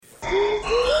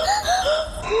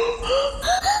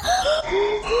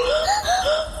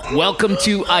Welcome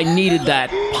to I Needed That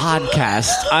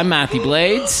podcast. I'm Matthew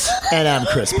Blades. And I'm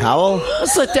Chris Powell.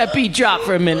 Let's let that beat drop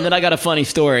for a minute, then I got a funny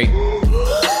story.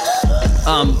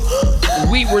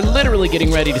 We were literally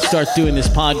getting ready to start doing this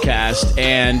podcast,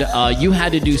 and you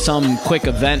had to do some quick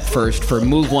event first for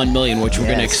Move 1 Million, which we're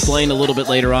going to explain a little bit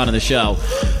later on in the show.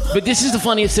 But this is the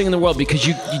funniest thing in the world, because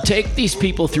you take these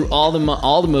people through all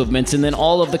the movements, and then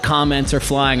all of the comments are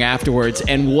flying afterwards.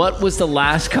 And what was the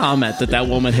last comment that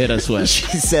woman hit us with?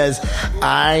 She says,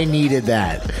 I needed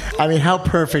that. I mean, how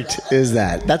perfect is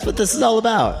that? That's what this is all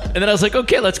about. And then I was like,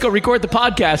 okay, let's go record the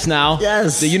podcast now.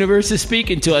 Yes. The universe is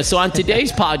speaking to us. So on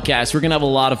today's podcast, we're going to have a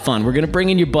lot of fun. We're going to bring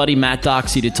in your buddy, Matt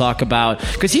Doxey, to talk about,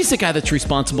 because he's the guy that's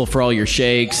responsible for all your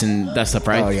shakes and that stuff,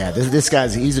 right? Oh, yeah. This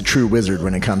guy's, he's a true wizard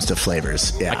when it comes to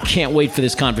flavors. Yeah. I can't wait for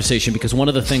this conversation, because one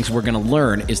of the things we're going to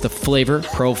learn is the flavor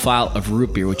profile of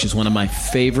root beer, which is one of my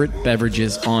favorite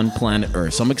beverages on planet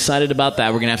Earth. So I'm excited about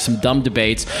that. We're going to have some dumb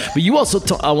debates. But you also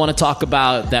want to talk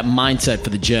about that mindset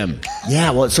for the gym.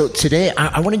 Yeah, well, so today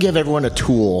I want to give everyone a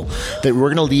tool that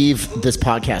we're going to leave this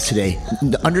podcast today,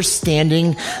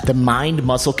 understanding the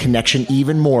mind-muscle connection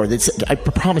even more. I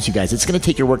promise you guys, it's going to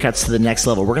take your workouts to the next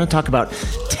level. We're going to talk about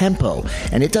tempo,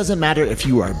 and it doesn't matter if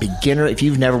you are a beginner, if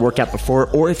you've never worked out before,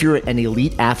 or if you're an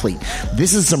elite athlete.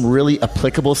 This is some really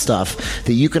applicable stuff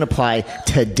that you can apply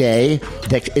today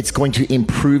that it's going to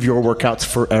improve your workouts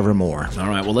forevermore. All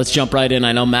right, well, let's jump right in.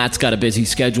 I know Matt's got a busy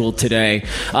schedule today.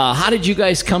 How did you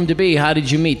guys come to be? How did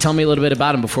you meet? Tell me a little bit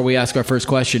about him before we ask our first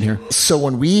question here. So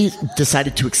when we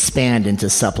decided to expand into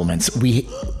supplements,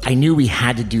 I knew we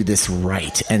had to do this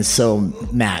right. And so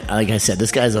Matt, like I said,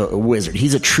 this guy's a wizard.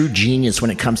 He's a true genius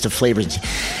when it comes to flavors.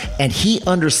 And he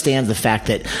understands the fact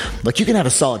that, look, you can have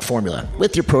a solid formula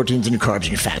with your proteins and your carbs and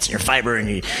your fats and your fiber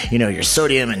and your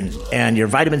sodium and your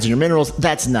vitamins and your minerals.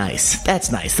 That's nice.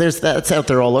 That's nice. That's out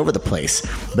there all over the place.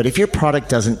 But if your product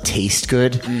doesn't taste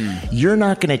good, you're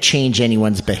not going to change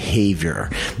anyone's behavior.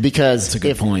 Because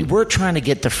if we're trying to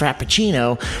get the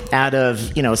Frappuccino out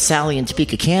of, Sally in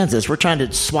Topeka, Kansas, we're trying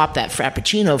to swap that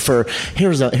Frappuccino for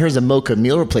here's a mocha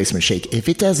meal replacement shake. If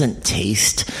it doesn't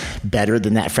taste better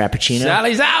than that Frappuccino,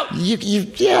 Sally's out.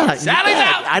 Sally's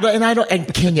out.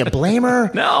 And can you blame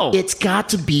her? No. It's got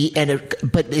to be,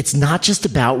 but it's not just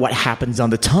about what happens on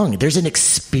the tongue. There's an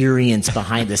experience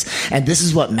behind this, and this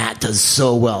is what Matt does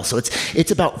so well. So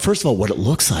it's about, first of all, what it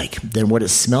looks like, then what it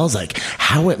smells like,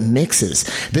 how it mixes.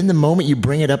 Then the moment you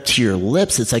bring it up to your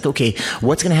lips, it's like, okay,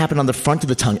 what's going to happen on the front of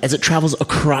the tongue as it travels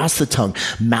across the tongue?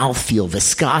 Mouthfeel,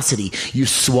 viscosity. You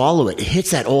swallow it. It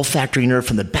hits that olfactory nerve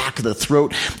from the back of the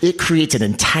throat. It creates an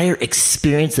entire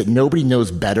experience that nobody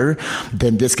knows better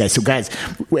than this guy. So guys,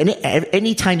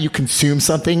 anytime you consume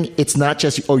something, it's not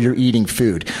just, you're eating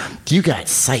food. You got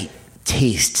sight,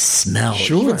 taste, smell,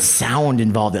 even sound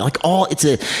involved.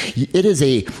 It is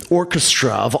a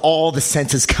orchestra of all the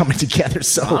senses coming together.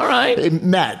 So, all right,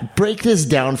 Matt, break this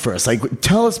down for us.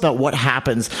 Tell us about what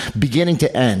happens beginning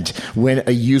to end when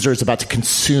a user is about to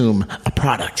consume a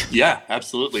product. Yeah,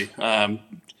 absolutely.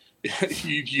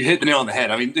 You hit the nail on the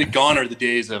head. I mean, gone are the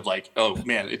days of oh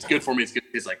man, it's good for me. It's good.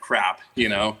 It's like crap,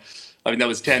 I mean, that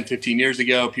was 10, 15 years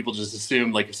ago. People just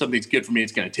assumed if something's good for me,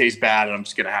 it's going to taste bad and I'm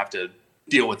just going to have to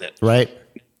deal with it. Right.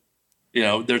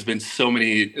 There's been so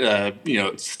many,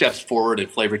 steps forward in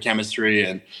flavor chemistry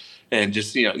and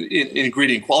just, in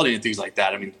ingredient quality and things like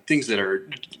that. I mean, things that are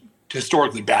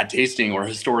historically bad tasting or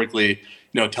historically,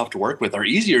 tough to work with are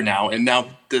easier now. And now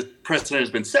the precedent has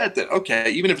been set that,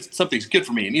 okay, even if something's good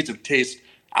for me, it needs to taste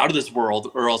out of this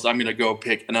world or else I'm going to go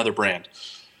pick another brand.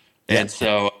 Yeah. And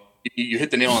so you hit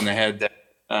the nail on the head that,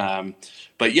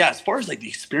 but yeah, as far as the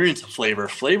experience of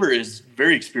flavor is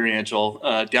very experiential,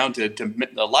 down to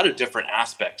a lot of different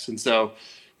aspects. And so,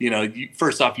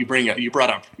 first off, you brought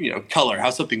up, color, how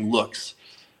something looks,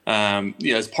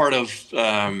 as part of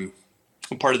the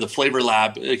flavor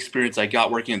lab experience I got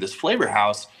working in this flavor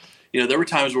house. There were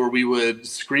times where we would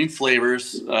screen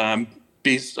flavors,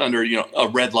 based under, a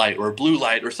red light or a blue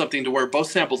light or something to where both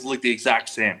samples look the exact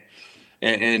same.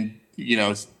 And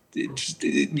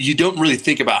you don't really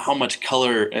think about how much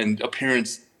color and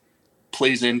appearance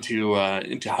plays into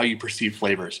how you perceive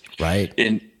flavors. Right.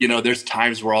 And, there's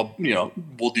times where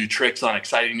we'll do tricks on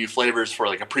exciting new flavors for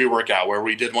a pre-workout where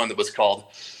we did one that was called,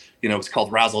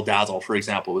 Razzle Dazzle, for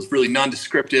example. It was really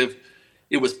non-descriptive.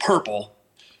 It was purple,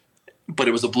 but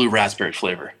it was a blue raspberry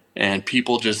flavor. And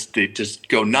people just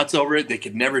go nuts over it. They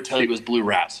could never tell you it was blue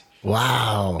ras.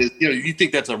 Wow. You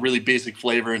think that's a really basic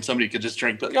flavor and somebody could just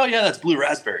drink, but oh yeah, that's blue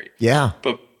raspberry. Yeah.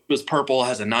 But was purple,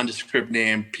 has a nondescript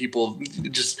name. People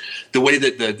just the way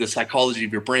that the psychology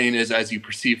of your brain is as you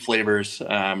perceive flavors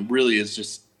really is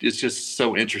just it's just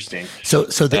so interesting. So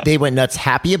they went nuts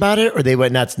happy about it, or they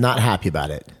went nuts not happy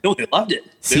about it? No, they loved it.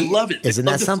 They loved it. Isn't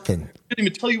that something? I couldn't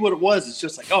even tell you what it was. It's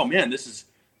just like, oh man, this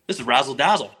is razzle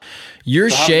dazzle. Your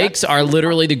shakes are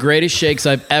literally the greatest shakes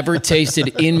I've ever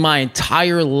tasted in my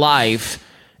entire life,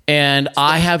 and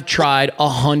I have tried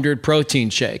 100 protein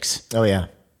shakes. Oh yeah.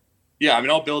 Yeah, I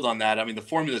mean, I'll build on that. I mean, the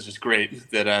formula is just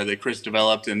great that Chris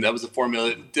developed, and that was a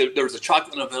formula. There was a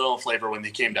chocolate and vanilla flavor when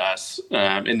they came to us,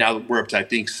 and now we're up to, I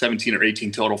think, 17 or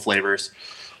 18 total flavors.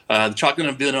 The chocolate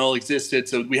and vanilla existed,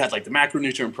 so we had like the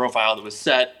macronutrient profile that was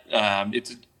set.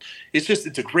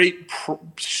 It's a great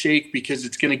shake because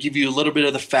it's going to give you a little bit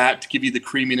of the fat to give you the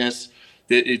creaminess.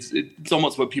 It's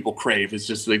almost what people crave. It's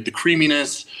just like the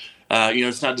creaminess.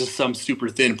 It's not just some super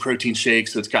thin protein shake,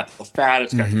 so it's got the fat,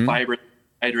 it's got the fiber.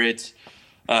 Hydrates.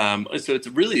 So it's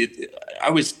really, I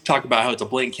always talk about how it's a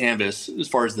blank canvas as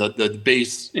far as the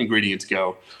base ingredients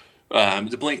go.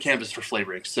 It's a blank canvas for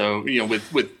flavoring. So, with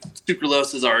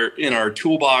sucralose in our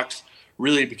toolbox,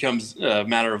 really becomes a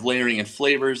matter of layering in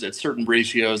flavors at certain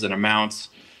ratios and amounts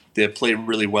that play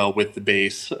really well with the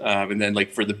base. And then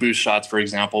like for the boost shots, for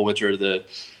example, which are the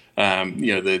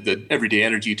everyday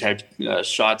energy type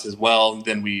shots as well.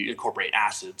 Then we incorporate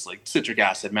acids like citric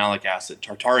acid, malic acid,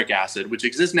 tartaric acid, which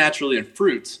exist naturally in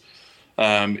fruits,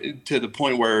 to the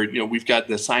point where, we've got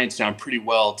the science down pretty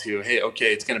well to, hey,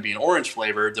 okay, it's going to be an orange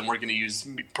flavor. Then we're going to use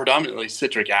predominantly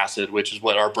citric acid, which is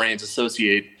what our brains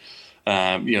associate,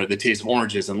 the taste of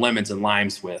oranges and lemons and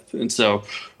limes with. And so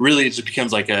really it just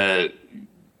becomes like a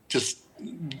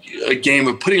game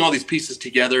of putting all these pieces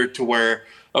together to where,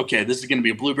 okay, this is going to be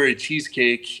a blueberry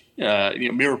cheesecake,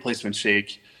 meal replacement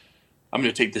shake. I'm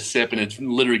going to take this sip, and it's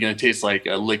literally going to taste like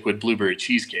a liquid blueberry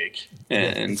cheesecake.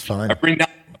 And it's fun. I bring that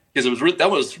because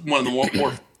that was one of the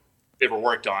more they ever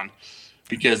worked on,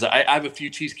 because I have a few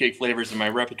cheesecake flavors in my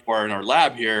repertoire in our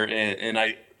lab here, and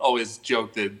I always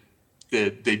joke that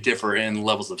they differ in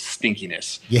levels of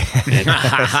stinkiness.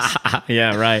 Yeah.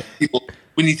 Yeah, right.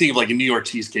 When you think of like a New York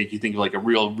cheesecake, you think of like a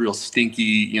real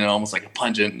stinky, almost like a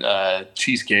pungent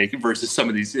cheesecake versus some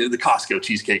of these, the Costco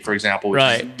cheesecake, for example. Which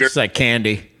Right. Is It's like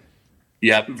candy.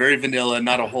 Yeah, very vanilla,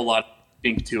 not a whole lot of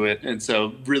stink to it. And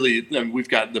so really, we've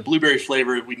got the blueberry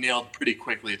flavor we nailed pretty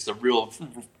quickly. It's a real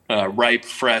ripe,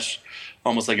 fresh,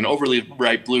 almost like an overly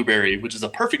ripe blueberry, which is a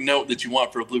perfect note that you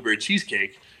want for a blueberry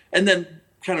cheesecake. And then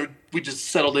we just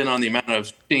settled in on the amount of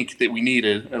stink that we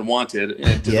needed and wanted,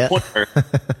 and to the point where,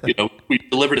 we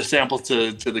delivered a sample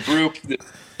to the group,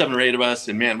 7 or 8 of us,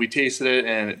 and man, we tasted it,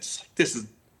 and this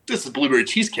is blueberry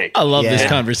cheesecake. I love this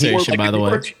conversation, by the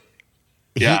way.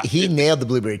 He nailed the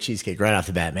blueberry cheesecake right off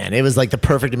the bat, man. It was like the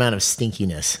perfect amount of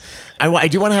stinkiness. I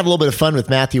do want to have a little bit of fun with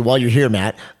Matthew while you're here,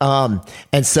 Matt.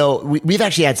 And so we've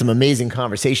actually had some amazing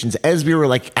conversations as we were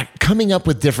like coming up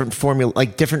with different formula,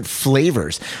 like different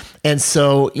flavors. And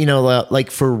so,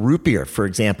 like for root beer, for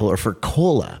example, or for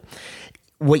cola,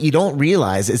 what you don't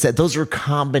realize is that those are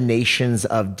combinations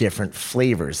of different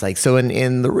flavors. Like, so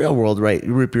in the real world, right,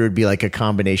 root beer would be like a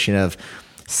combination of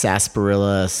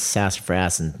sarsaparilla,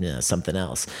 sassafras, and something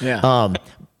else. Yeah.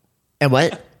 And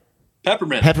what?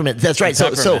 Peppermint. That's right.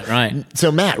 Right.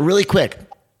 So Matt, really quick,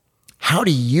 how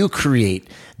do you create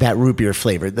that root beer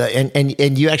flavor?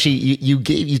 And you actually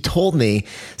you told me.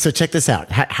 So check this out.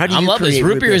 How do you? I love create this.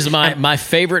 Root beer is my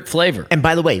favorite flavor. And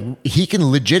by the way, he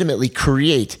can legitimately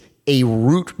create a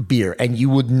root beer, and you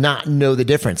would not know the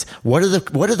difference. What are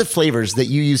the flavors that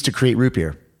you use to create root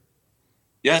beer?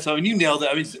 Yeah, so you nailed it.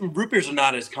 I mean, root beers are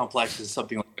not as complex as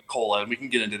something like a cola, and we can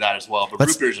get into that as well. But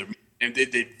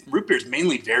root beers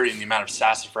mainly vary in the amount of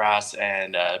sassafras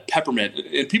and peppermint.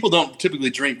 And people don't typically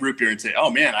drink root beer and say,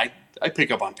 "Oh man, I pick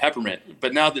up on peppermint."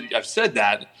 But now that I've said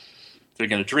that, they're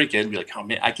going to drink it and be like, "Oh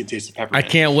man, I can taste the peppermint." I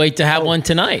can't wait to have one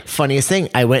tonight. Funniest thing,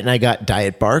 I went and I got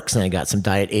Diet Barks and I got some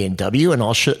Diet A&W,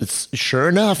 and sure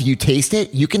enough, you taste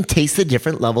it, you can taste the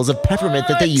different levels of peppermint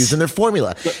that they use in their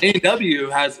formula. So A&W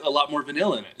has a lot more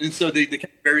vanilla in it, and so they can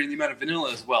vary in the amount of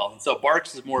vanilla as well. And so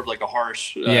Barks is more of like a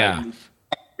harsh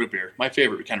root beer. My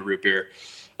favorite kind of root beer.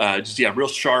 Real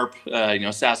sharp,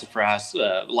 sassafras,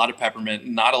 a lot of peppermint,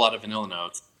 not a lot of vanilla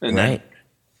notes, and then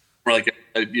we're like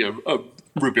a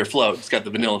root beer float. It's got the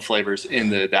vanilla flavors in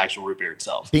the actual root beer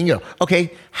itself. Bingo.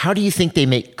 Okay, how do you think they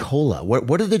make cola?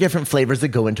 What are the different flavors that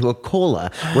go into a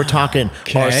cola? We're talking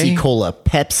RC Cola,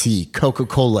 Pepsi,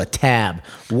 Coca-Cola, Tab.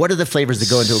 What are the flavors that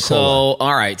go into a cola?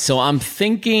 All right. So I'm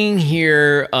thinking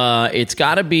here, it's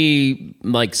got to be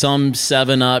like some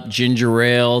 7-Up ginger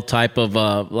ale type of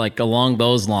like along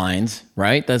those lines,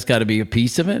 right? That's got to be a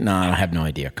piece of it. No, I have no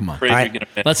idea. Come on. right.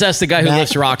 Let's ask the guy who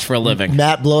lifts rocks for a living.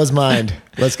 Matt, blow his mind.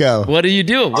 Let's go. What are you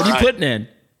doing? What are you putting in?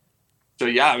 So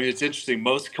yeah, I mean, it's interesting.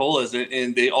 Most colas,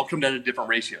 and they all come down to different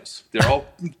ratios. They're all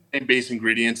same base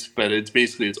ingredients, but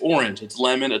it's orange, it's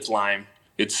lemon, it's lime,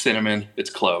 it's cinnamon,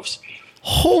 it's cloves.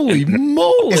 Holy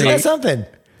moly! Isn't that something?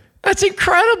 That's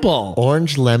incredible.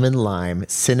 Orange, lemon, lime,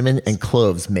 cinnamon, and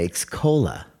cloves makes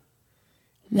cola.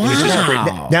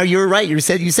 Wow. Now you were right. You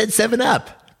said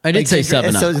 7-Up. I did say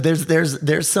 7-Up. So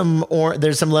there's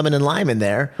some lemon and lime in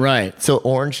there. Right. So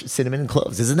orange, cinnamon, and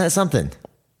cloves. Isn't that something?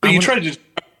 But you try to just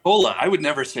cola. I would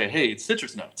never say, "Hey, it's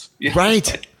citrus notes." Yeah.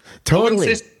 Right. Totally. I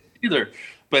wouldn't say either.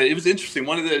 But it was interesting.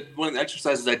 One of the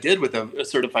exercises I did with a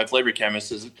certified flavor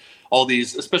chemist is all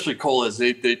these, especially colas,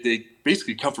 they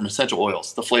basically come from essential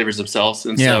oils, the flavors themselves.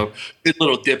 And so good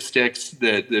little dipsticks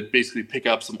that basically pick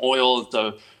up some oil. And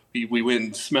so we went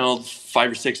and smelled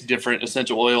 5 or 6 different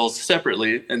essential oils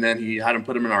separately, and then he had them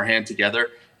put them in our hand together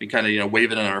and kind of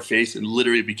wave it in our face, and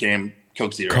literally became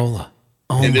Coke Zero. Cola.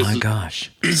 Oh my gosh.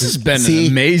 This has been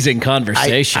an amazing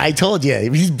conversation. I told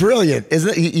you, he's brilliant.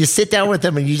 Isn't it? You sit down with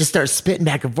him and you just start spitting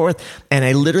back and forth. And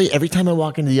I literally, every time I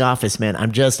walk into the office, man,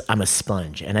 I'm a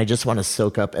sponge, and I just want to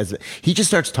soak up he just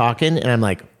starts talking, and I'm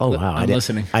like, oh wow. I'm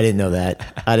listening. I didn't know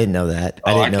that. I didn't know that.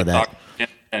 I didn't know that. Talk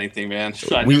anything, man.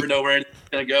 So I never know where it's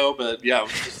going to go, but yeah,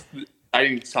 I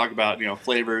didn't talk about,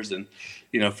 flavors and,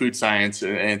 food science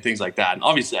and things like that. And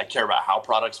obviously I care about how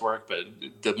products work, but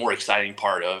the more exciting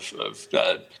part of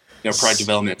product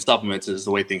development and supplements is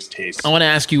the way things taste. I want to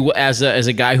ask you, as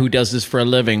a guy who does this for a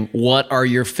living, what are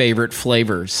your favorite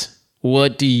flavors?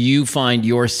 What do you find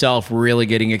yourself really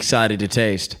getting excited to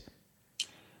taste?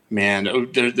 Man,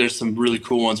 there's some really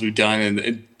cool ones we've done,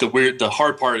 and the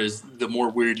hard part is the more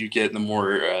weird you get, the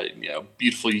more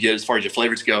beautiful you get as far as your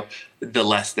flavors go, the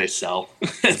less they sell.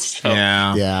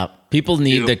 Yeah. People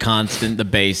need the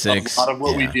basics. A lot of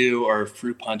what we do are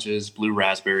fruit punches, blue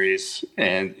raspberries,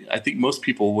 and I think most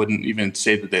people wouldn't even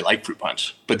say that they like fruit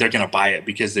punch, but they're going to buy it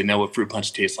because they know what fruit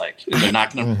punch tastes like, and they're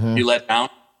not going to be let down.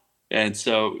 And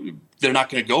so they're not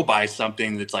going to go buy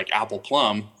something that's like apple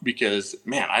plum because,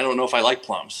 man, I don't know if I like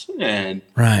plums. And,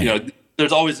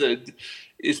 there's always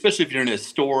especially if you're in a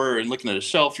store and looking at a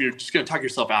shelf, you're just going to talk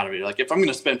yourself out of it. Like, if I'm going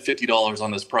to spend $50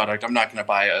 on this product, I'm not going to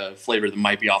buy a flavor that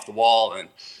might be off the wall. And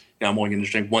I'm only going to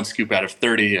drink 1 scoop out of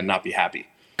 30 and not be happy.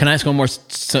 Can I ask one more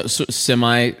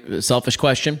semi-selfish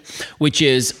question, which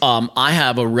is I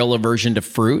have a real aversion to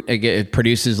fruit. It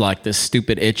produces like this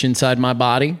stupid itch inside my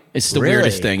body. It's the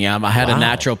weirdest thing. Yeah, I had a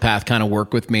naturopath kind of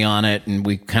work with me on it, and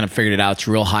we kind of figured it out. It's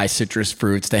real high citrus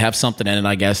fruits. They have something in it,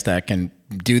 I guess, that can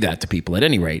do that to people at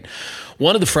any rate.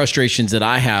 One of the frustrations that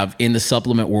I have in the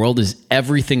supplement world is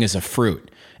everything is a fruit.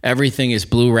 Everything is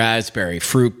blue raspberry,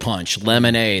 fruit punch,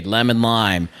 lemonade, lemon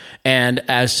lime. And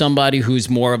as somebody who's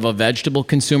more of a vegetable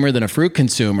consumer than a fruit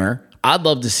consumer, I'd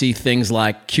love to see things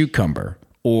like cucumber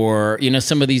or,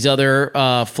 some of these other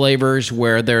flavors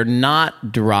where they're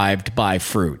not derived by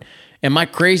fruit. Am I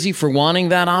crazy for wanting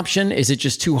that option? Is it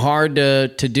just too hard to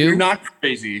do? You're not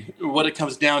crazy. What it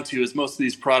comes down to is most of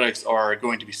these products are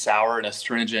going to be sour and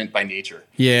astringent by nature.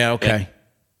 Yeah, okay.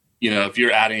 And, if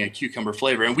you're adding a cucumber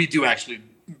flavor, and we do actually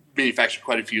manufacture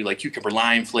quite a few like cucumber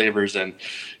lime flavors and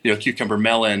cucumber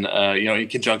melon in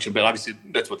conjunction, but obviously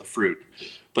that's with the fruit.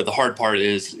 But the hard part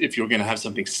is if you're going to have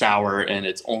something sour and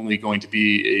it's only going to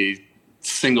be a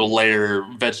single layer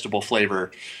vegetable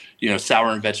flavor,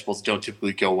 sour and vegetables don't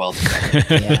typically go well together.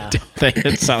 Yeah.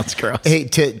 It sounds gross. Hey,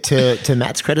 to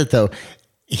Matt's credit though,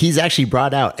 he's actually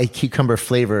brought out a cucumber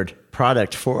flavored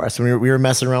product for us. We were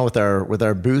messing around with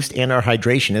our boost and our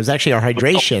hydration. It was actually our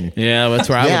hydration. Yeah, that's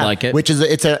where I would like it. Which is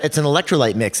it's an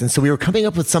electrolyte mix, and so we were coming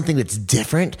up with something that's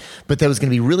different, but that was going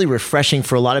to be really refreshing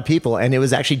for a lot of people. And it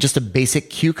was actually just a basic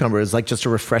cucumber. It was like just a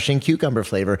refreshing cucumber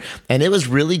flavor, and it was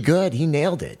really good. He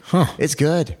nailed it. Huh. It's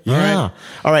good. Yeah.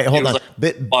 All right, hold on.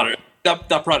 Water.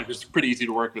 That product was pretty easy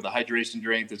to work with. A hydration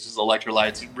drink that's just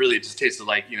electrolytes. It really just tasted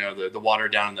like the water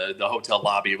down the hotel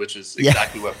lobby, which is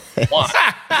exactly what we want.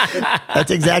 That's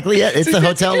exactly it. It's the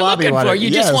hotel lobby water. You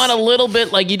just want a little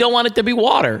bit, like you don't want it to be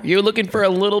water. You're looking for a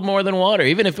little more than water,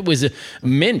 even if it was a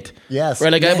mint. Yes,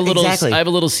 right. Like I have a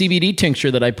little CBD tincture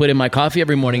that I put in my coffee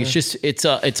every morning. It's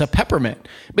a peppermint,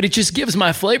 but it just gives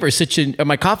my flavor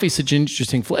my coffee such an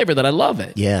interesting flavor that I love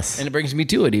it. Yes, and it brings me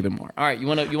to it even more. All right, you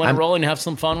want to roll and have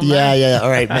some fun with that? Yeah. All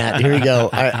right, Matt. Here we go.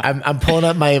 I'm pulling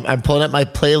up my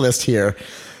playlist here.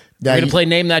 Now, we're gonna play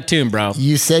Name That Tune, bro.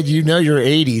 You said your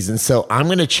 80s, and so I'm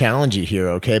gonna challenge you here,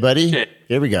 okay, buddy? Okay.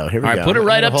 Here we go. All right, put it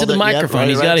right up to the microphone.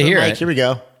 He's got to hear it. Here we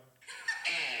go.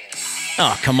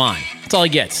 Oh, come on. That's all I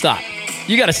get. Stop.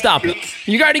 You got to stop it.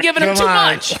 You're already giving him too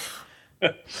much.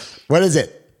 What is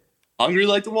it? Hungry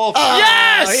like the wolf.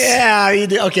 Yes! Yeah, you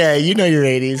do. Okay, you know your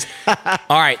 80s.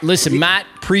 All right, listen, Matt,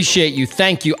 appreciate you.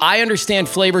 Thank you. I understand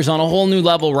flavors on a whole new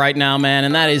level right now, man,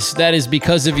 and that is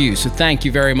because of you. So thank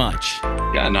you very much.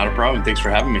 Yeah, not a problem. Thanks for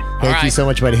having me. Thank you so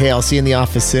much, buddy. Hey, I'll see you in the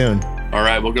office soon. All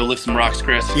right, we'll go lift some rocks,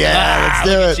 Chris. Yeah,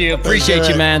 let's do it. You. Appreciate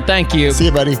you, man. Thank you. See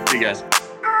you, buddy. See you guys.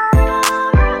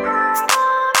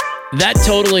 That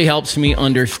totally helps me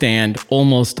understand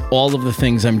almost all of the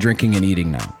things I'm drinking and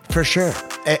eating now. For sure.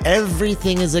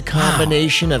 Everything is a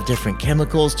combination of different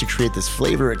chemicals to create this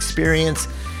flavor experience,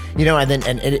 and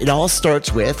it all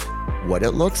starts with what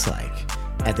it looks like.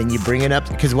 And then you bring it up,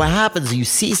 because what happens is you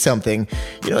see something,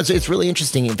 it's really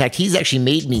interesting. In fact, he's actually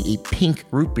made me a pink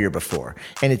root beer before.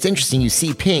 And it's interesting, you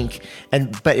see pink,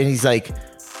 and he's like,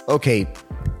 okay,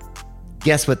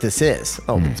 guess what this is?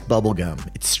 Oh, it's bubble gum,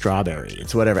 it's strawberry,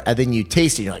 it's whatever. And then you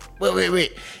taste it, you're like,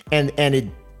 wait. And it,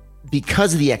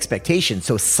 because of the expectation,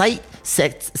 so sight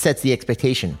sets the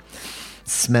expectation.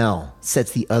 Smell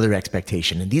sets the other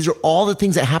expectation. And these are all the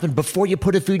things that happen before you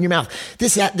put a food in your mouth.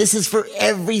 This is for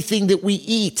everything that we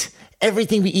eat.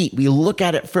 Everything we eat, we look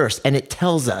at it first, and it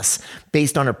tells us,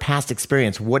 based on our past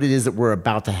experience, what it is that we're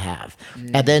about to have.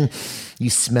 And then you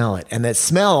smell it. And that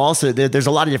smell also, there's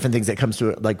a lot of different things that comes to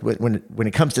it. Like when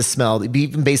it comes to smell,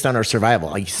 even based on our survival,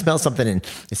 like you smell something and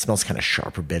it smells kind of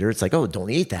sharp or bitter. It's like, oh,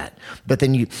 don't eat that. But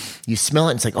then you smell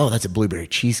it and it's like, oh, that's a blueberry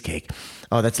cheesecake.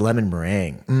 Oh, that's lemon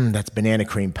meringue. That's banana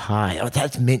cream pie. Oh,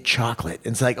 that's mint chocolate.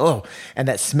 And it's like, oh, and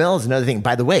that smell is another thing.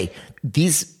 By the way,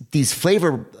 the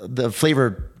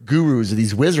flavor gurus or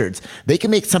these wizards, they can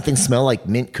make something smell like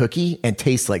mint cookie and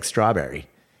taste like strawberry.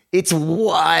 It's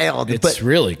wild. It's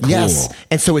really cool. Yes.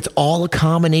 And so it's all a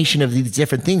combination of these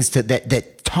different things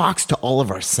that talks to all of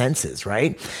our senses,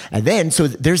 right? And then, so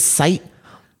there's sight,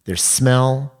 there's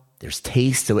smell, there's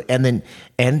taste,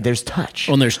 and there's touch.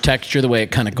 Oh, and there's texture, the way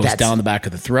it kind of goes down the back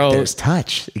of the throat. There's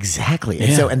touch, exactly. Yeah.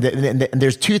 And so, and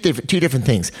there's two different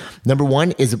things. Number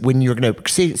one is when you're going to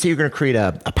say you're going to create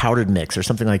a powdered mix or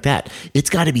something like that.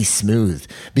 It's got to be smooth,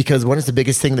 because what is the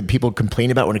biggest thing that people complain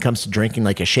about when it comes to drinking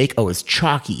like a shake? Oh, it's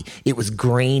chalky. It was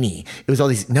grainy. It was all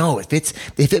these. No, if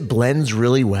it blends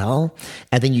really well,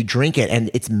 and then you drink it, and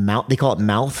it's they call it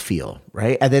mouthfeel,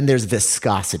 right? And then there's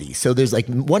viscosity. So there's like,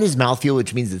 one is mouthfeel,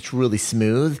 which means it's really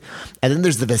smooth, and then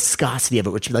there's the viscosity of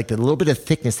it, which is like the little bit of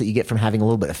thickness that you get from having a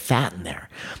little bit of fat in there.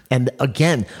 And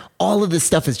again, all of this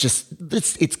stuff is just,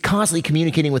 it's constantly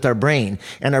communicating with our brain,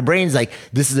 and our brain's like,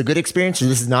 this is a good experience or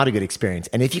this is not a good experience.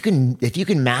 And if you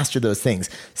can master those things,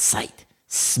 sight,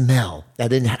 smell, and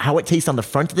then how it tastes on the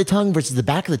front of the tongue versus the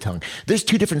back of the tongue. There's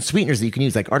two different sweeteners that you can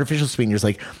use, like artificial sweeteners,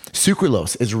 like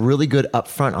sucralose is really good up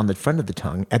front on the front of the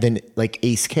tongue. And then like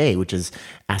Ace K, which is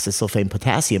acesulfame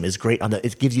potassium, is great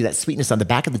it gives you that sweetness on the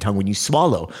back of the tongue when you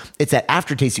swallow. It's that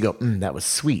aftertaste, you go, that was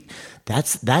sweet.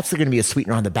 That's going to be a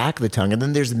sweetener on the back of the tongue. And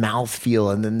then there's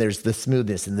mouthfeel, and then there's the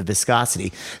smoothness and the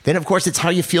viscosity. Then of course it's how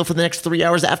you feel for the next 3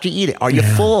 hours after you eat it. Are you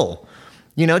full?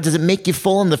 Does it make you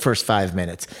full in the first 5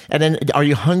 minutes? And then are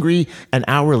you hungry an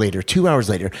hour later, 2 hours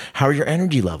later? How are your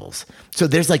energy levels? So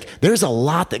there's a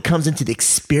lot that comes into the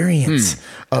experience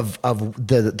of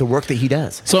the work that he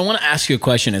does. So I want to ask you a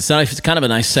question. It's kind of a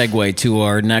nice segue to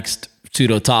our next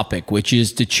pseudo topic, which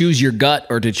is to choose your gut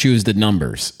or to choose the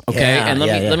numbers. Okay. Yeah, and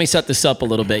let me set this up a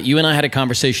little bit. You and I had a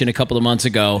conversation a couple of months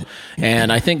ago, and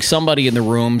I think somebody in the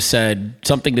room said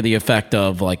something to the effect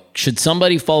of like, should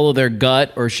somebody follow their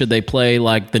gut or should they play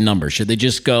like the numbers? Should they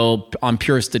just go on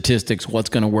pure statistics? What's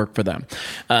going to work for them?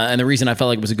 And the reason I felt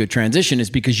like it was a good transition is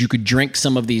because you could drink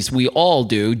some of these. We all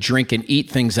do drink and eat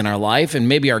things in our life, and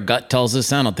maybe our gut tells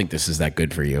us, I don't think this is that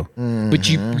good for you, but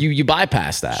you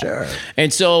bypass that. Sure.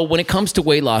 And so when it comes to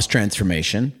weight loss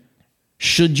transformation,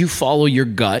 should you follow your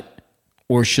gut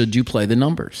or should you play the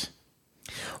numbers?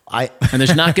 And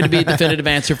there's not going to be a definitive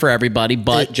answer for everybody,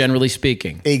 but generally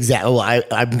speaking. Exactly. Well,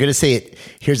 I'm going to say it.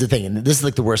 Here's the thing, and this is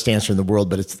like the worst answer in the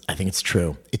world, but I think it's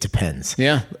true. It depends.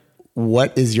 Yeah.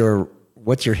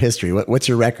 What's your history? What's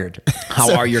your record?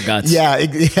 How are your guts? Yeah,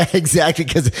 exactly.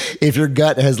 Because if your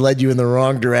gut has led you in the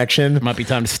wrong direction, it might be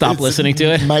time to stop listening to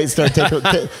it. Might start.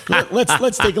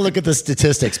 Let's take a look at the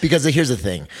statistics, because here's the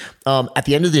thing. At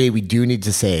the end of the day, we do need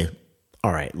to say,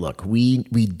 all right, look, we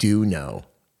do know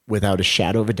without a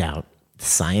shadow of a doubt,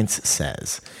 science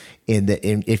says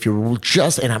if you're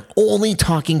just, and I'm only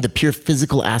talking the pure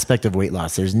physical aspect of weight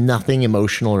loss. There's nothing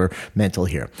emotional or mental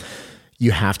here.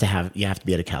 You have to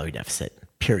be at a calorie deficit,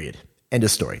 period. End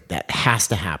of story. That has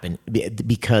to happen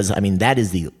because, I mean, that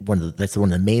is that's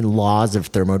one of the main laws of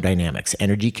thermodynamics.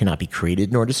 Energy cannot be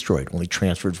created nor destroyed, only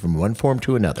transferred from one form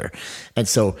to another. And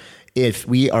so if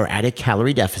we are at a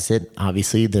calorie deficit,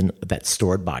 obviously, then that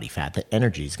stored body fat, that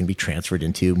energy is going to be transferred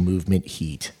into movement,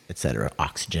 heat, etc.,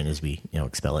 oxygen as we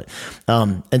expel it.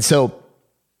 And so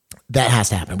that has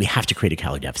to happen. We have to create a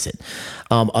calorie deficit.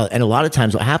 And a lot of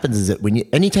times what happens is that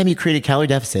anytime you create a calorie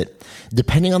deficit,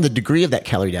 depending on the degree of that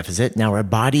calorie deficit, now our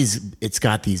body's, it's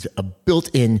got these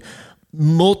built-in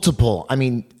multiple,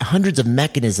 hundreds of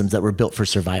mechanisms that were built for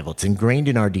survival. It's ingrained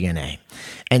in our DNA.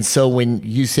 And so when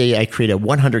you say I create a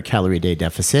 100 calorie a day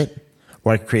deficit,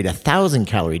 or I create 1,000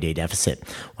 calorie a day deficit,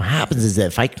 what happens is that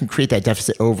if I can create that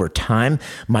deficit over time,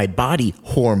 my body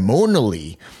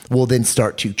hormonally will then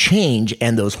start to change,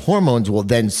 and those hormones will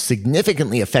then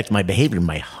significantly affect my behavior.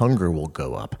 My hunger will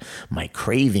go up. My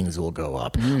cravings will go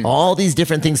up. All these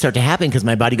different things start to happen because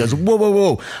my body goes, whoa, whoa,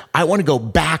 whoa. I want to go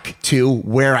back to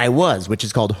where I was, which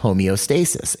is called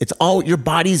homeostasis. It's all your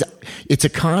body's, it's a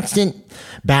constant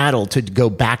battle to go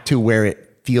back to where it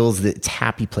feels that it's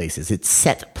happy places, it's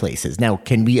set places. Now,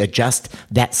 can we adjust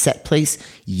that set place?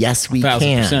 Yes, we 1,000%.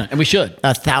 can. And we should.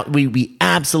 We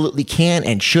absolutely can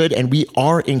and should, and we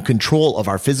are in control of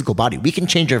our physical body. We can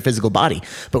change our physical body,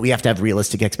 but we have to have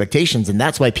realistic expectations. And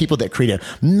that's why people that create a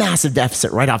massive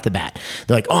deficit right off the bat,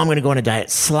 they're like, oh, I'm going to go on a diet,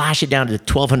 slash it down to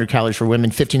 1,200 calories for women,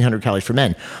 1,500 calories for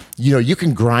men. You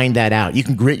can grind that out. You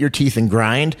can grit your teeth and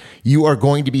grind. You are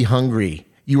going to be hungry.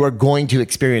 You are going to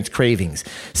experience cravings.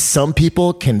 Some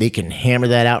people they can hammer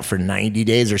that out for 90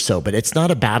 days or so, but it's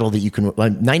not a battle that you can,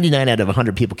 99 out of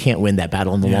 100 people can't win that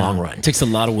battle in the long run. It takes a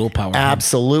lot of willpower.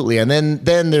 Absolutely. And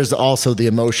then there's also the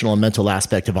emotional and mental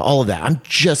aspect of all of that. I'm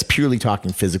just purely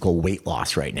talking physical weight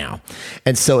loss right now.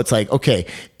 And so it's like, okay,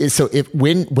 so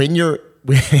when you're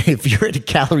at a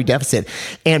calorie deficit,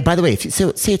 and by the way, say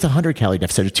it's a 100 calorie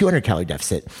deficit or 200 calorie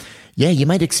deficit, yeah, you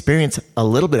might experience a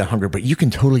little bit of hunger, but you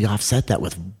can totally offset that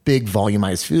with big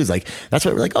volumized foods. Like that's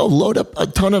why we're like, oh, load up a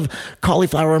ton of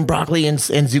cauliflower and broccoli and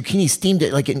zucchini, steamed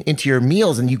it into your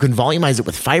meals, and you can volumize it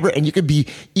with fiber, and you could be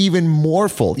even more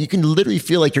full. You can literally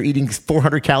feel like you're eating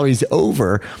 400 calories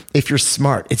over if you're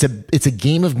smart. It's a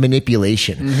game of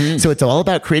manipulation. Mm-hmm. So it's all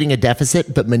about creating a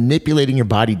deficit, but manipulating your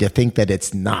body to think that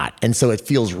it's not. And so it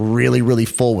feels really, really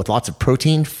full with lots of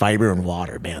protein, fiber, and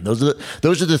water. Man, those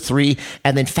are the three.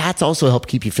 And then fats also help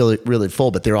keep you feel really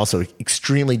full, but they're also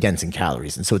extremely dense in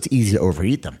calories, and so it's easy to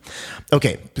overeat them.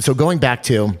 Okay, so going back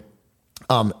to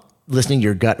listening to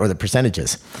your gut or the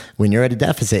percentages when you're at a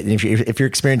deficit, and if you're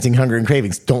experiencing hunger and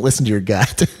cravings, don't listen to your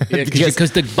gut.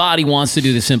 Because the body wants to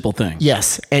do the simple thing.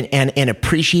 Yes, and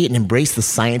appreciate and embrace the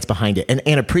science behind it,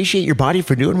 and appreciate your body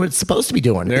for doing what it's supposed to be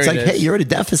doing. It's like, hey, you're at a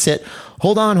deficit.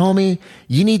 Hold on, homie.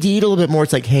 You need to eat a little bit more.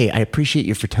 It's like, hey, I appreciate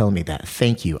you for telling me that.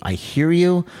 Thank you. I hear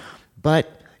you,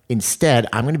 but instead,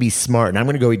 I'm going to be smart, and I'm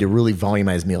going to go eat a really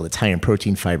volumized meal that's high in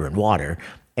protein, fiber, and water.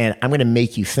 And I'm going to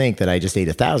make you think that I just ate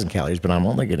 1,000 calories, but I'm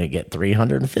only going to get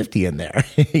 350 in there.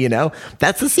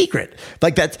 That's the secret.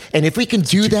 Like that's, and if we can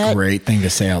do that, great thing to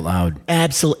say out loud.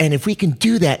 Absolutely. And if we can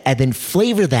do that and then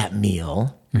flavor that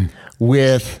meal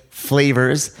with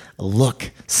flavors,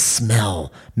 look,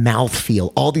 smell,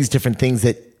 mouthfeel, all these different things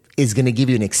that is going to give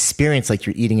you an experience like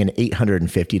you're eating an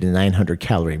 850 to 900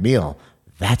 calorie meal,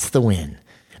 that's the win.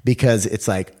 Because it's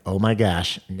like, oh my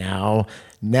gosh, now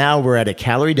we're at a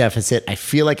calorie deficit. I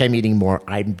feel like I'm eating more.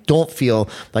 I don't feel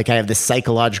like I have this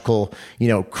psychological,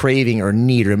 craving or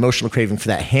need or emotional craving for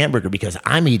that hamburger because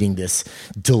I'm eating this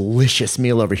delicious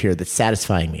meal over here that's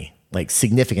satisfying me, like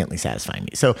significantly satisfying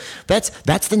me. So that's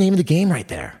the name of the game right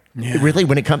there. Yeah. Really,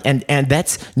 when it comes, and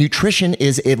that's nutrition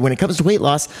when it comes to weight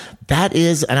loss, that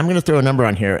is, and I'm going to throw a number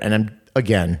on here, and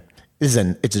it's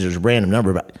just a random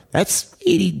number, but that's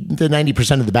 80 to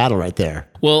 90% of the battle right there.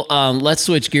 Well, let's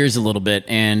switch gears a little bit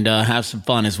and have some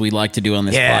fun, as we like to do on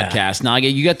this podcast. Now,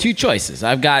 you got two choices.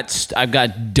 I've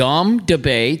got dumb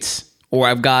debates, or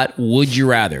I've got would you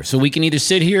rather. So we can either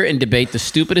sit here and debate the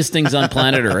stupidest things on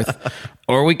planet Earth,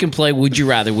 or we can play would you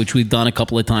rather, which we've done a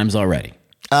couple of times already.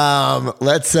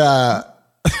 Let's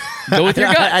go with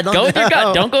your gut. Go with your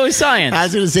gut. Don't go with science. I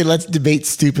was going to say, let's debate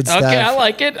stupid stuff. Okay, I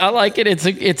like it.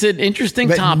 It's an interesting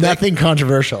topic. Nothing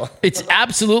controversial. It's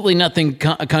absolutely nothing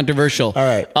controversial. All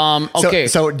right. Okay.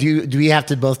 So do we have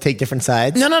to both take different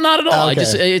sides? No, not at all.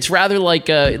 Okay. It's rather like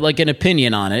an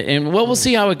opinion on it, and we'll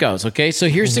see how it goes. Okay. So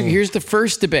here's the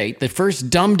first debate, the first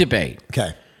dumb debate.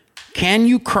 Okay. Can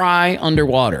you cry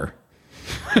underwater?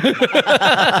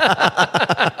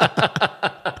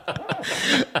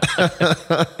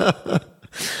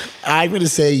 I'm going to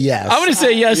say yes. I'm going to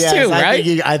say yes too,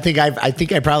 right? I think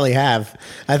I probably have.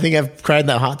 I think I've cried in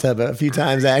that hot tub a few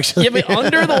times actually. Yeah, but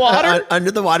under the water?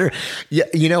 Under the water. Yeah,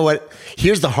 you know what?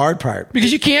 Here's the hard part.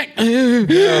 Because you can't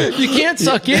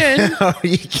suck in. No,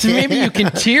 you can't. So maybe you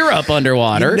can tear up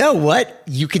underwater. You know what?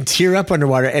 You can tear up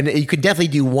underwater, and you could definitely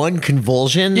do one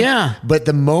convulsion. Yeah. But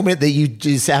the moment that you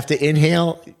just have to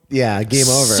inhale, yeah, game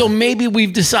over. So maybe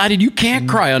we've decided you can't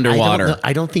cry underwater.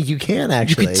 I don't think you can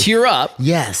actually. You could tear up.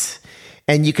 Yes.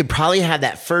 And you could probably have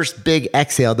that first big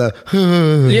exhale,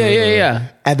 Yeah.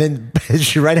 and then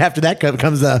right after that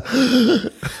comes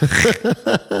the.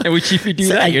 And which if you do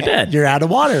that, you're dead. You're out of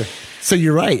water. So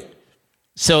you're right.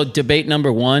 So debate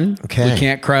number 1, okay. We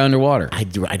can't cry underwater. I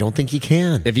don't think you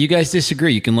can. If you guys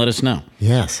disagree, you can let us know.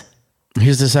 Yes.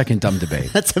 Here's the second dumb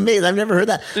debate. That's amazing. I've never heard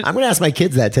that. I'm going to ask my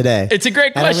kids that today. It's a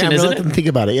great question, I'm isn't let it? them think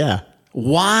about it. Yeah.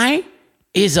 Why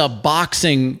is a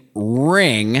boxing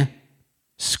ring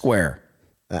square?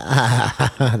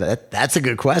 That's a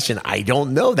good question. I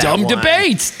don't know that. Dumb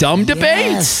one.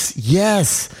 debates.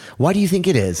 Yes. Why do you think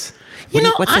it is?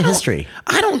 What's the history?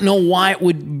 I don't know why it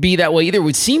would be that way either. It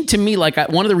would seem to me like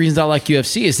one of the reasons I like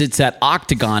UFC is it's that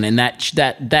octagon, and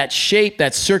that shape,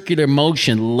 that circular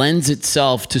motion lends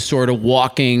itself to sort of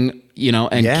walking,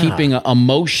 and keeping a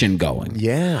motion going.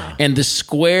 Yeah. And the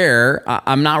square,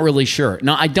 I'm not really sure.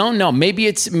 No, I don't know. Maybe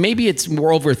it's we're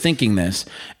overthinking this,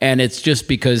 and it's just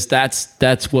because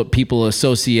that's what people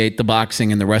associate the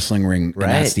boxing and the wrestling ring, right.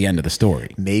 And that's the end of the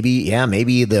story. Maybe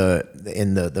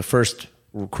the first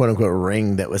quote unquote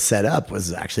ring that was set up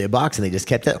was actually a box and they just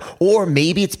kept it. Or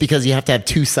maybe it's because you have to have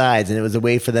two sides and it was a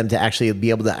way for them to actually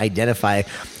be able to identify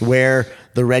where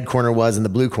the red corner was and the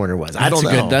blue corner was. I don't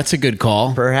know. That's a good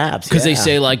call. Perhaps. Because they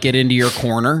say, like, get into your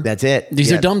corner. That's it.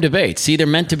 These are dumb debates. See, they're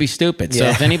meant to be stupid. So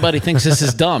if anybody thinks this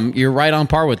is dumb, you're right on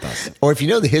par with us. Or if you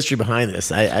know the history behind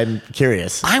this, I'm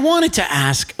curious. I wanted to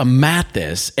ask Matt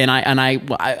this, and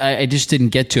I just didn't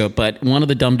get to it, but one of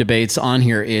the dumb debates on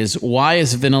here is, why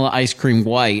is vanilla ice cream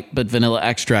white, but vanilla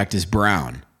extract is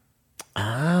brown?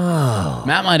 Oh.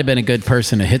 Matt might have been a good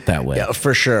person to hit that with. Yeah,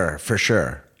 for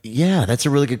sure. Yeah, that's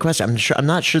a really good question. I'm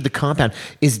not sure the compound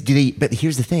is. But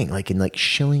here's the thing: like in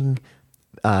Schilling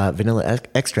vanilla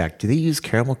extract, do they use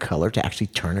caramel color to actually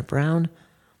turn it brown?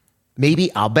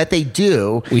 Maybe. I'll bet they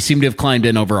do. We seem to have climbed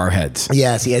in over our heads.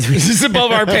 Yes. This is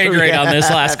above our pay grade on this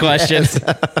last question.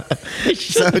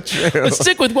 So true. Let's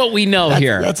stick with what we know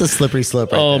here. That's a slippery slope.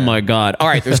 Oh my God. All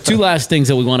right. There's two last things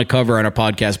that we want to cover on our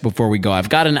podcast before we go. I've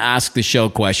got an Ask the Show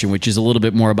question, which is a little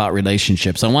bit more about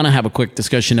relationships. I want to have a quick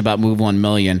discussion about Move 1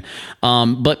 Million.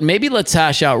 But maybe let's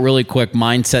hash out really quick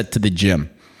mindset to the gym.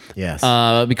 Yes.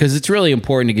 Because it's really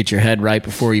important to get your head right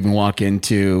before you even walk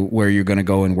into where you're going to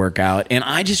go and work out. And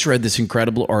I just read this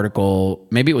incredible article,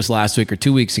 maybe it was last week or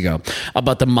 2 weeks ago,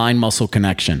 about the mind-muscle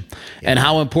connection and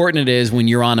how important it is when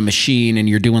you're on a machine and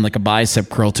you're doing like a bicep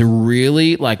curl to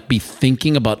really like be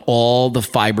thinking about all the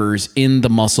fibers in the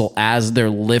muscle as they're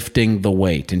lifting the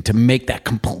weight and to make that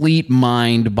complete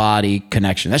mind-body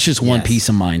connection. That's just one piece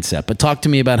of mindset. But talk to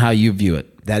me about how you view it.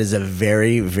 That is a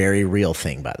very, very real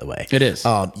thing, by the way. It is.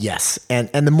 Yes. And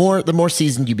the more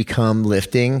seasoned you become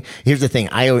lifting, here's the thing.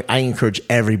 I encourage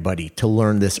everybody to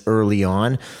learn this early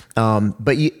on.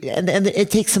 But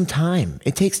it takes some time.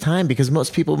 It takes time because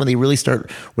most people, when they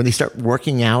start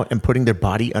working out and putting their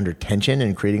body under tension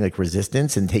and creating like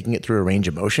resistance and taking it through a range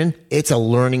of motion, it's a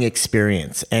learning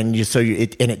experience. And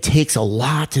it takes a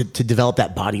lot to develop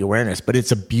that body awareness, but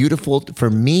it's for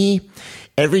me,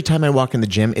 every time I walk in the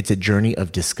gym, it's a journey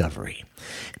of discovery.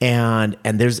 And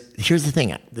here's the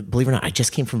thing, believe it or not, I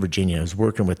just came from Virginia. I was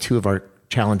working with two of our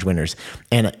challenge winners,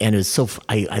 and it's so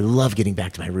I love getting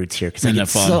back to my roots here because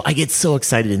I get so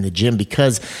excited in the gym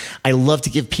because I love to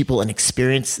give people an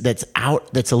experience that's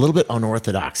a little bit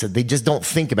unorthodox that they just don't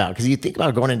think about, because you think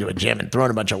about going into a gym and throwing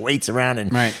a bunch of weights around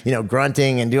and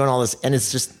grunting and doing all this, and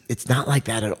it's not like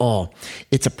that at all.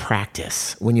 It's a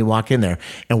practice when you walk in there.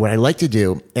 And what I like to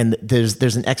do, and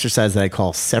there's an exercise that I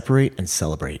call separate and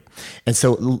celebrate. And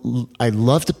so I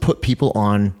love to put people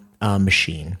on a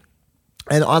machine.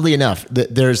 And oddly enough,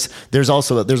 there's a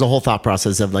whole thought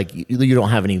process of like, you don't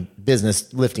have any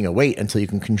business lifting a weight until you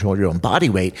can control your own body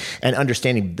weight and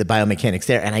understanding the biomechanics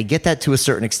there. And I get that to a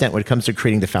certain extent when it comes to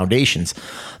creating the foundations,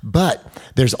 but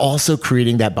there's also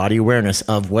creating that body awareness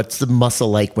of what's the muscle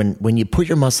like when you put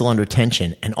your muscle under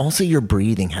tension, and also your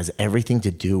breathing has everything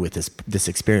to do with this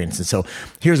experience. And so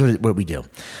here's what we do.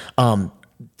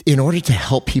 In order to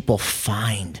help people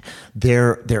find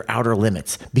their outer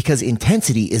limits, because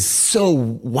intensity is so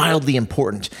wildly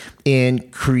important in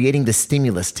creating the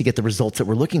stimulus to get the results that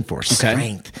we're looking for,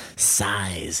 strength,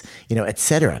 size, et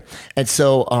cetera. And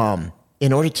so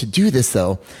in order to do this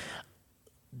though,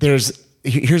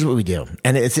 here's what we do.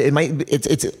 And it might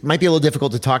be a little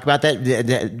difficult to talk about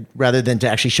that rather than to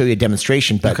actually show you a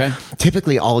demonstration. But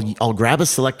typically I'll grab a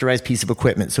selectorized piece of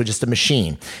equipment. So just a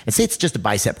machine, and say it's just a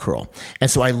bicep curl. And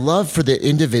so I love for the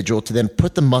individual to then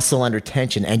put the muscle under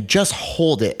tension and just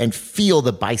hold it and feel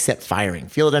the bicep firing,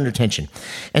 feel it under tension,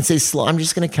 and say, slow. I'm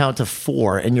just going to count to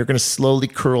 4, and you're going to slowly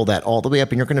curl that all the way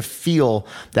up, and you're going to feel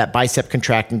that bicep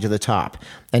contracting to the top.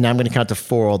 And now I'm going to count to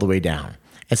 4 all the way down.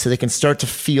 And so they can start to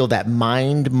feel that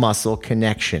mind-muscle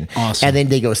connection. Awesome. And then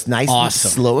they go nice, and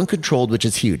slow and controlled, which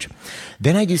is huge.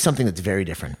 Then I do something that's very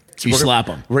different. So you slap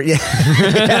them. Yeah.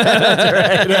 That's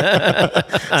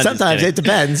right. Sometimes it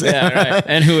depends. Yeah, right.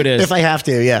 And who it is. If I have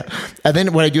to, yeah. And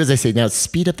then what I do is I say, now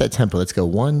speed up that tempo. Let's go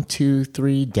 1, 2,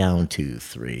 3, down 2,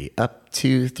 3, up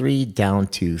 2, 3, down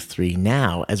 2, 3.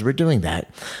 Now, as we're doing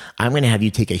that, I'm going to have you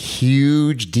take a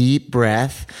huge, deep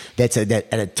breath that's at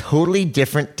a totally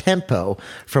different tempo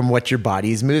from what your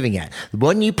body is moving at.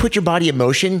 When you put your body in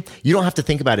motion, you don't have to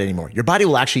think about it anymore. Your body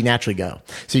will actually naturally go.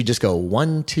 So you just go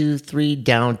 1, 2, 3,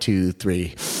 down 2,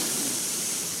 3.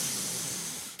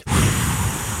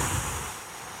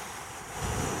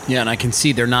 Yeah, and I can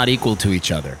see they're not equal to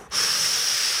each other.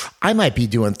 I might be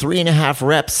doing 3.5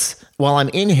 reps while I'm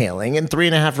inhaling and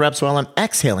 3.5 reps while I'm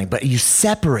exhaling, but you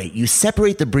separate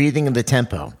the breathing and the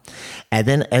tempo. And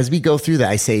then as we go through that,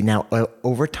 I say, now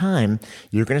over time,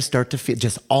 you're going to start to feel,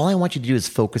 just all I want you to do is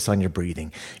focus on your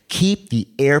breathing. Keep the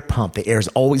air pump. The air is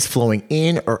always flowing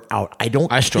in or out.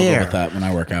 I struggle with that when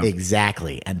I work out.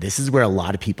 Exactly. And this is where a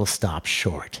lot of people stop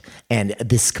short. And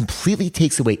this completely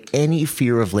takes away any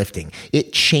fear of lifting.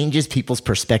 It changes people's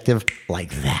perspective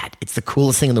like that. It's the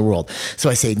coolest thing in the world. So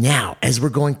I say, now, as we're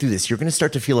going through this, you're going to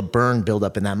start to feel a burn build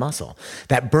up in that muscle.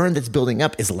 That burn that's building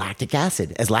up is lactic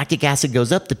acid. As lactic acid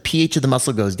goes up, the pH of the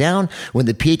muscle goes down. When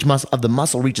the pH of the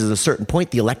muscle reaches a certain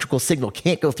point, the electrical signal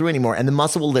can't go through anymore, and the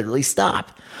muscle will literally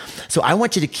stop. So I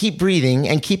want you to keep breathing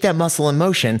and keep that muscle in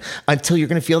motion until you're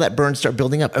going to feel that burn start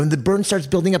building up. And when the burn starts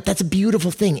building up, that's a beautiful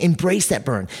thing. Embrace that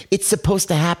burn. It's supposed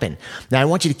to happen. Now I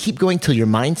want you to keep going till your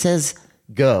mind says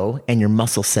go and your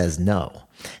muscle says no.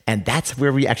 And that's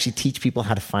where we actually teach people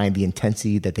how to find the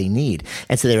intensity that they need.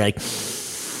 And so they're like,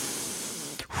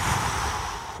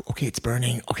 okay, it's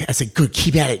burning. Okay, I said, good,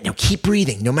 keep at it. Now keep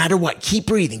breathing, no matter what. Keep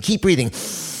breathing, keep breathing.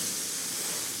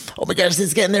 Oh my gosh,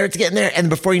 it's getting there, it's getting there. And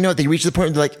before you know it, they reach the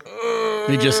point where they're like,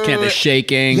 you just can't, they're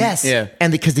shaking. Yes. Yeah.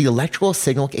 And because the electrical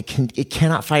signal, it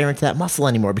cannot fire into that muscle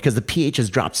anymore because the pH has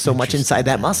dropped so much inside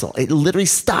that muscle. It literally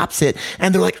stops it.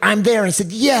 And they're like, I'm there. And I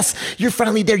said, yes, you're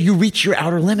finally there. You reach your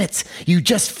outer limits. You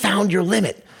just found your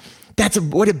limit.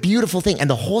 What a beautiful thing. And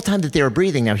the whole time that they were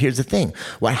breathing, now here's the thing.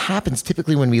 What happens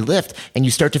typically when we lift and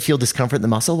you start to feel discomfort in the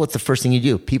muscle, what's the first thing you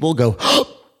do? People go,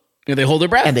 yeah, they hold their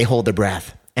breath. And they hold their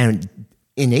breath. And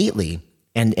innately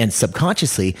and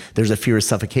subconsciously, there's a fear of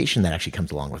suffocation that actually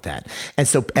comes along with that. And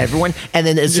so everyone, and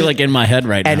then you're like in my head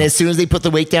right now. And as soon as they put the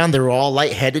weight down, they're all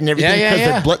lightheaded and everything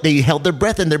because they held their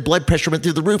breath and their blood pressure went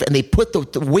through the roof, and they put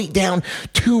the weight down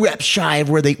 2 reps shy of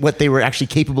what they were actually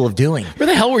capable of doing. Where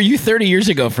the hell were you 30 years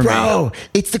ago from me? Bro,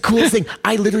 it's the coolest thing.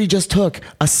 I literally just took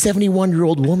a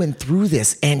 71-year-old woman through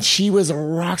this, and she was a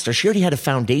rock star. She already had a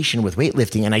foundation with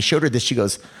weightlifting, and I showed her this. She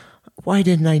goes, why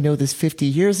didn't I know this 50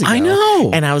 years ago? I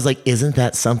know. And I was like, isn't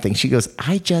that something? She goes,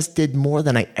 I just did more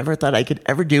than I ever thought I could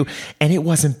ever do. And it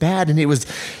wasn't bad. And it was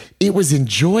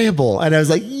enjoyable. And I was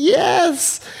like,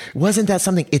 yes. Wasn't that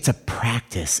something? It's a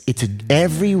practice.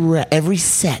 Every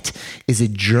set is a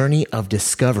journey of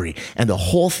discovery. And the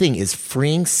whole thing is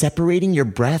separating your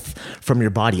breath from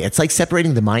your body. It's like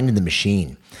separating the mind and the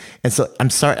machine. And so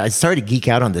I started to geek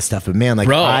out on this stuff, but man, like,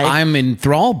 bro, I'm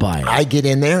enthralled by it. I get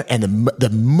in there, and the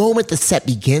moment the set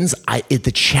begins,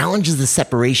 the challenge is the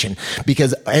separation,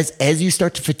 because as you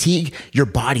start to fatigue your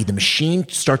body, the machine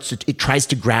tries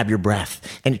to grab your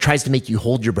breath, and it tries to make you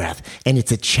hold your breath, and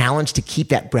it's a challenge to keep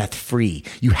that breath free.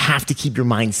 You have to keep your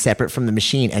mind separate from the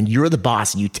machine, and you're the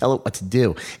boss, and you tell it what to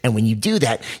do. And when you do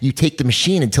that, you take the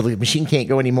machine until the machine can't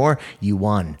go anymore. You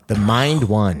won. The mind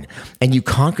won, and you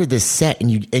conquered this set,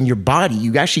 and your body,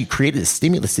 you actually created a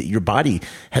stimulus that your body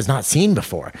has not seen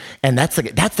before. And that's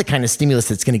the kind of stimulus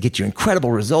that's going to get you incredible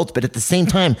results. But at the same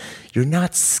time, you're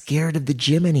not scared of the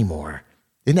gym anymore.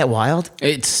 Isn't that wild?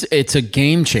 It's a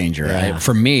game changer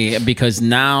for me, because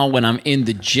now when I'm in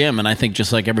the gym, and I think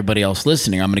just like everybody else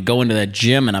listening, I'm going to go into that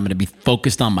gym and I'm going to be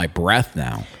focused on my breath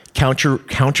now. Count your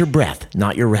breath,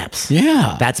 not your reps.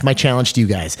 Yeah. That's my challenge to you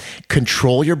guys.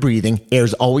 Control your breathing.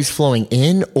 Air's always flowing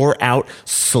in or out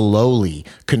slowly.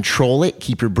 Control it.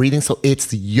 Keep your breathing slow. It's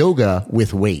the yoga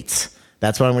with weights.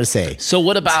 That's what I'm going to say. So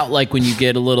what about like when you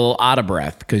get a little out of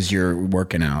breath because you're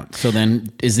working out? So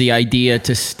then is the idea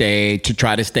to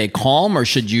try to stay calm, or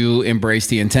should you embrace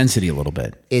the intensity a little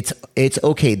bit? It's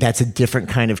okay. That's a different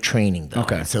kind of training though.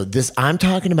 Okay. So I'm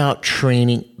talking about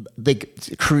training, like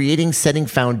setting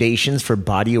foundations for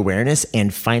body awareness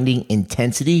and finding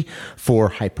intensity for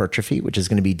hypertrophy, which is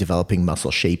going to be developing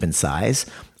muscle shape and size.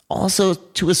 Also,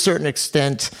 to a certain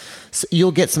extent,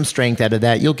 you'll get some strength out of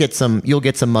that. You'll get some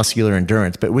muscular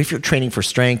endurance. But if you're training for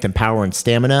strength and power and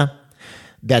stamina,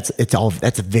 that's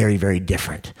very, very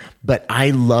different. But I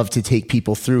love to take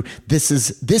people through. This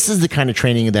is the kind of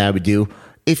training that I would do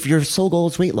if your sole goal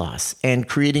is weight loss and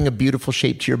creating a beautiful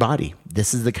shape to your body.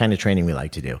 This is the kind of training we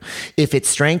like to do. If it's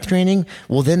strength training,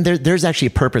 well, then there's actually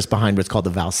a purpose behind what's called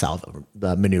the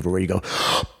Valsalva maneuver, where you go.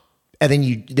 And then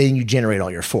you generate all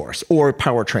your force. Or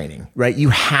power training, right? You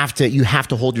have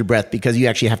to hold your breath because you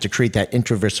actually have to create that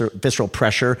intravisceral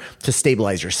pressure to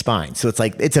stabilize your spine. So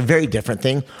it's a very different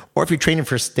thing. Or if you're training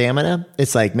for stamina,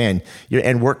 it's like, man,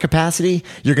 and work capacity,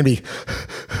 you're gonna be,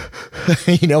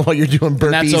 while you're doing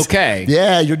burpees. And that's okay.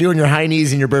 Yeah, you're doing your high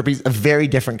knees and your burpees, a very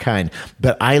different kind.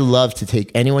 But I love to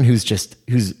take anyone who's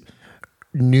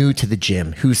new to the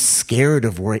gym, who's scared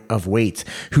of weights,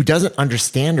 who doesn't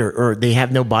understand or they have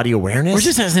no body awareness. Or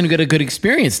just hasn't got a good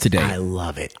experience today. I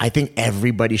love it. I think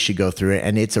everybody should go through it.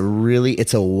 And it's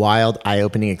a wild,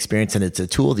 eye-opening experience. And it's a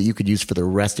tool that you could use for the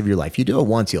rest of your life. You do it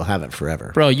once, you'll have it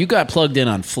forever. Bro, you got plugged in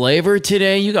on flavor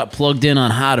today. You got plugged in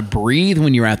on how to breathe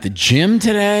when you're at the gym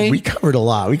today. We covered a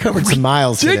lot. We covered some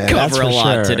miles today. We did cover a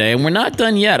lot today. And we're not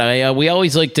done yet. We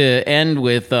always like to end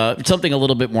with something a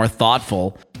little bit more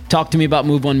thoughtful. Talk to me about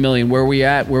Move 1 Million. Where are we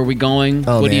at? Where are we going?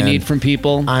 What do you need from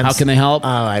people? How can they help? Oh,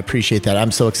 I appreciate that.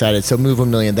 I'm so excited. So Move 1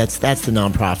 Million, that's the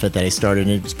nonprofit that I started.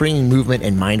 And it's bringing movement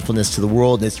and mindfulness to the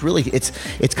world. And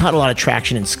it's caught a lot of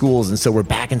traction in schools. And so we're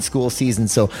back in school season.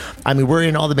 So, we're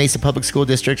in all the Mesa public school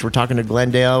districts. We're talking to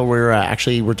Glendale. We're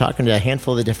talking to a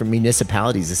handful of the different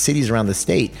municipalities, the cities around the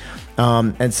state.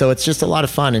 And so it's just a lot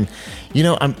of fun. And,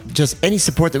 I'm just any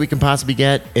support that we can possibly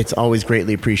get, it's always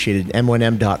greatly appreciated.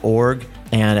 m1m.org.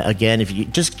 And again, if you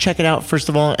just check it out, first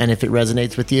of all, and if it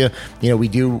resonates with you,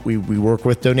 we work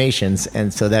with donations.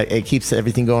 And so that it keeps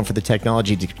everything going for the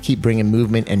technology to keep bringing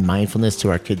movement and mindfulness to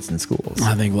our kids in schools.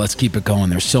 I think let's keep it going.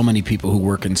 There's so many people who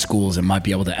work in schools and might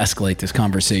be able to escalate this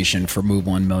conversation for Move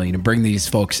 1 Million and bring these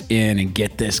folks in and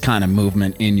get this kind of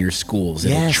movement in your schools.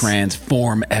 It'll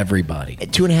transform everybody.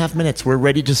 2.5 minutes. We're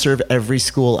ready to serve every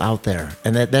school out there.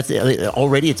 And that's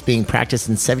already it's being practiced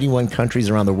in 71 countries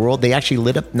around the world. They actually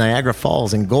lit up Niagara Falls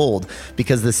in gold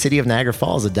because the city of Niagara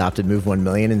Falls adopted Move 1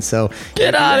 Million. And so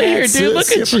get out of here, dude.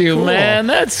 Look at you, cool. Man.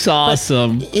 That's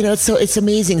awesome. But, it's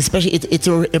amazing, especially it's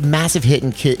a massive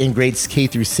hit in grades K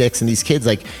through 6. And these kids,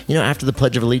 after the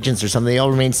Pledge of Allegiance or something, they all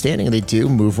remain standing and they do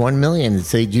Move 1 Million.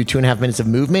 So they do 2.5 minutes of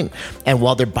movement. And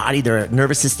while their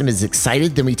nervous system is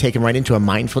excited, then we take them right into a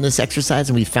mindfulness exercise.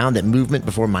 And we found that movement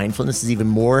before mindfulness is even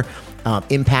more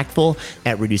impactful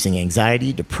at reducing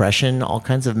anxiety, depression, all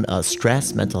kinds of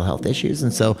stress, mental health issues.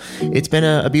 And so it's been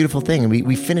a beautiful thing. And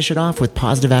we finish it off with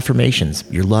positive affirmations.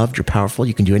 You're loved, you're powerful,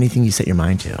 you can do anything you set your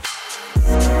mind to.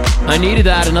 I needed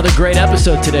that. Another great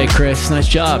episode today, Chris. Nice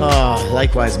job. Oh,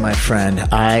 likewise, my friend.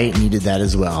 I needed that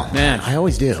as well. Man. I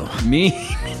always do.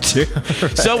 Me too.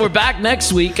 Right. So we're back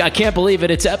next week. I can't believe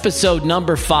it. It's episode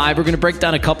number 5. We're going to break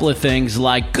down a couple of things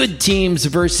like good teams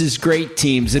versus great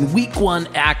teams and week 1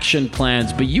 action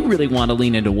plans. But you really want to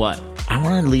lean into what? I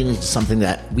want to lean into something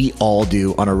that we all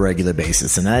do on a regular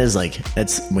basis. And that is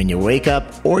that's when you wake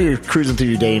up or you're cruising through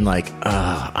your day and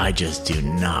I just do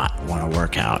not want to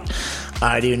work out.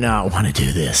 I do not want to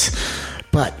do this.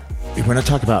 But we're going to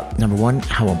talk about, number 1,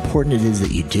 how important it is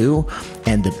that you do,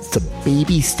 and the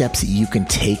baby steps that you can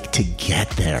take to get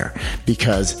there.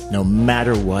 Because no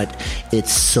matter what,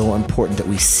 it's so important that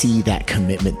we see that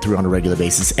commitment through on a regular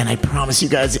basis. And I promise you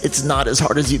guys, it's not as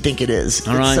hard as you think it is.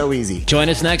 All right. It's so easy. Join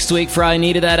us next week for I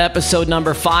Needed That episode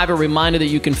number 5. A reminder that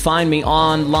you can find me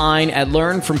online at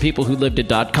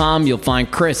learnfrompeoplewholiveit.com. You'll find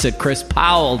Chris at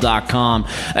chrispowell.com.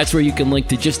 That's where you can link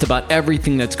to just about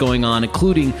everything that's going on,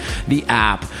 including the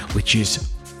app, which is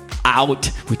out,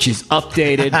 which is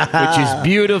updated, which is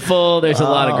beautiful. There's a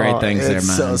lot of great things there, man.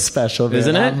 It's so special, man.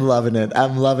 Isn't it? I'm loving it.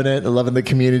 I'm loving the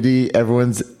community.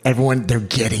 Everyone, they're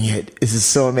getting it. This is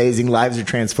so amazing. Lives are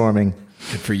transforming.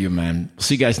 Good for you, man. We'll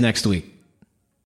see you guys next week.